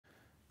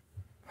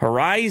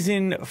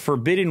Horizon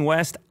Forbidden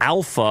West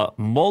Alpha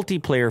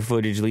multiplayer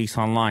footage leaks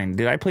online.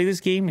 Did I play this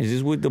game? Is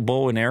this with the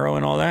bow and arrow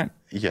and all that?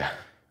 Yeah,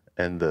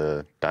 and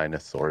the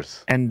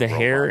dinosaurs. And the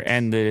hair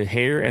and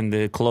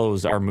the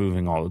clothes are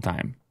moving all the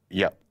time.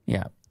 Yep.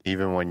 Yeah.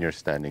 Even when you're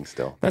standing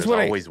still. There's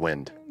always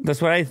wind.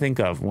 That's what I think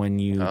of when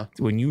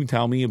you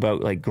tell me about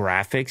like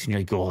graphics and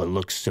you're like, oh, it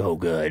looks so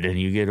good, and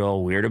you get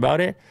all weird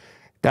about it.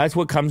 That's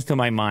what comes to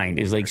my mind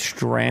is like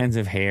strands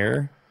of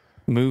hair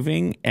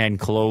moving and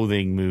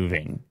clothing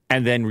moving,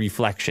 and then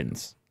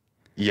reflections.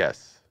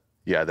 Yes.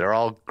 Yeah, they're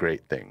all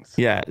great things.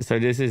 Yeah, so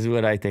this is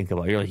what I think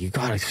about. You're like, you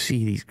gotta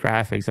see these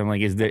graphics. I'm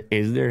like, is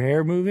there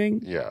hair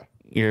moving? Yeah.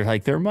 You're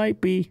like, there might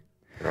be.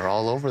 They're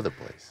all over the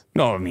place.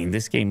 No, I mean,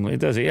 this game,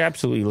 it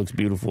absolutely looks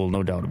beautiful,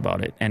 no doubt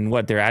about it. And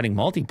what, they're adding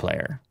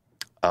multiplayer?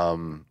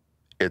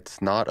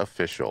 It's not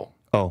official.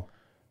 Oh.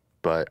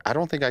 But I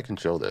don't think I can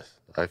show this.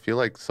 I feel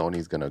like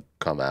Sony's going to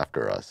come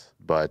after us.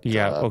 But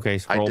yeah, okay,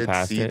 scroll past it. I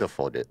did see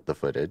the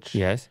footage.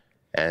 Yes.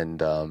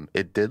 And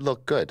it did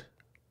look good.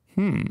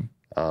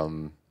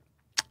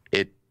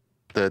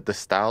 The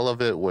style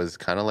of it was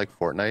kind of like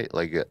Fortnite.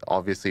 Like,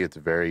 obviously, it's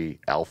very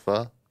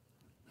alpha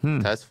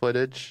test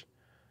footage.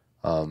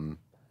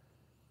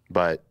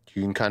 But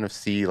you can kind of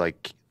see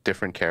like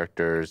different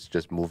characters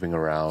just moving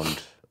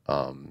around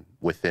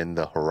within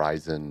the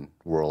Horizon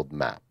world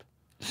map.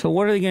 So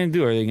what are they going to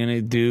do? Are they going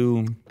to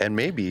do... And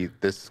maybe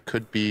this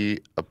could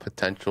be a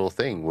potential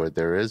thing where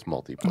there is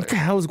multiplayer. What the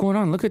hell is going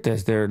on? Look at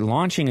this. They're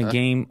launching a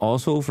game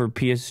also for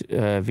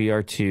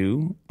PSVR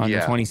 2 on the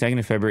 22nd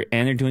of February,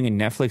 and they're doing a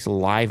Netflix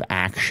live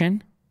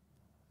action?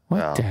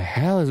 What the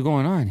hell is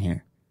going on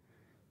here?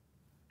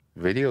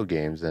 Video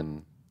games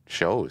and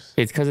shows.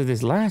 It's because of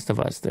this Last of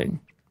Us thing.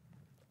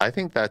 I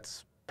think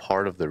that's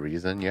part of the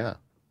reason, yeah.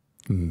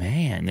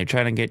 Man, they're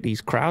trying to get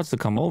these crowds to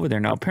come over there.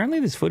 Now, apparently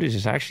this footage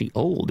is actually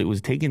old. It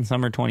was taken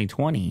summer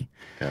 2020,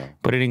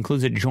 but it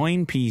includes a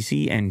join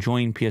PC and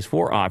join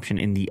PS4 option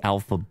in the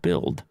alpha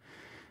build.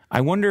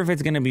 I wonder if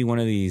it's going to be one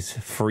of these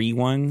free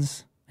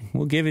ones.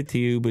 We'll give it to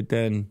you, but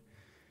then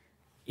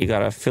you got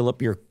to fill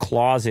up your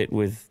closet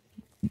with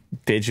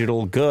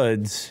digital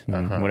goods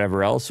and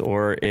whatever else,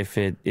 or if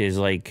it is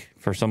like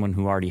for someone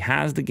who already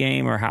has the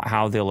game, or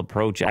how they'll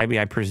approach it. I mean,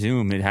 I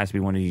presume it has to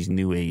be one of these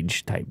new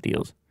age type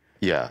deals.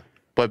 Yeah,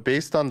 but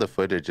based on the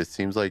footage, it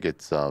seems like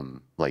it's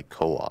like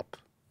co-op.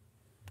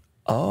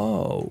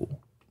 Oh,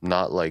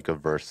 not like a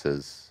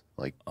versus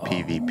like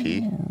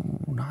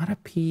PvP. Not a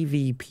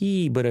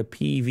PvP, but a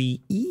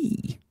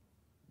PvE.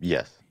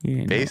 Yes,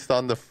 based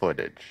on the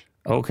footage.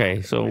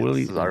 Okay, so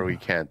we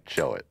can't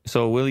show it.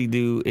 So Willie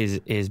Doo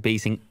is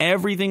basing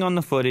everything on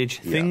the footage.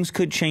 Things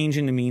could change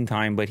in the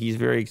meantime, but he's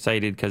very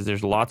excited because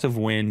there's lots of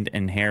wind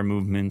and hair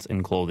movements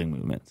and clothing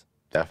movements.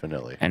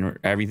 Definitely. And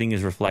everything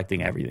is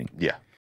reflecting everything. Yeah.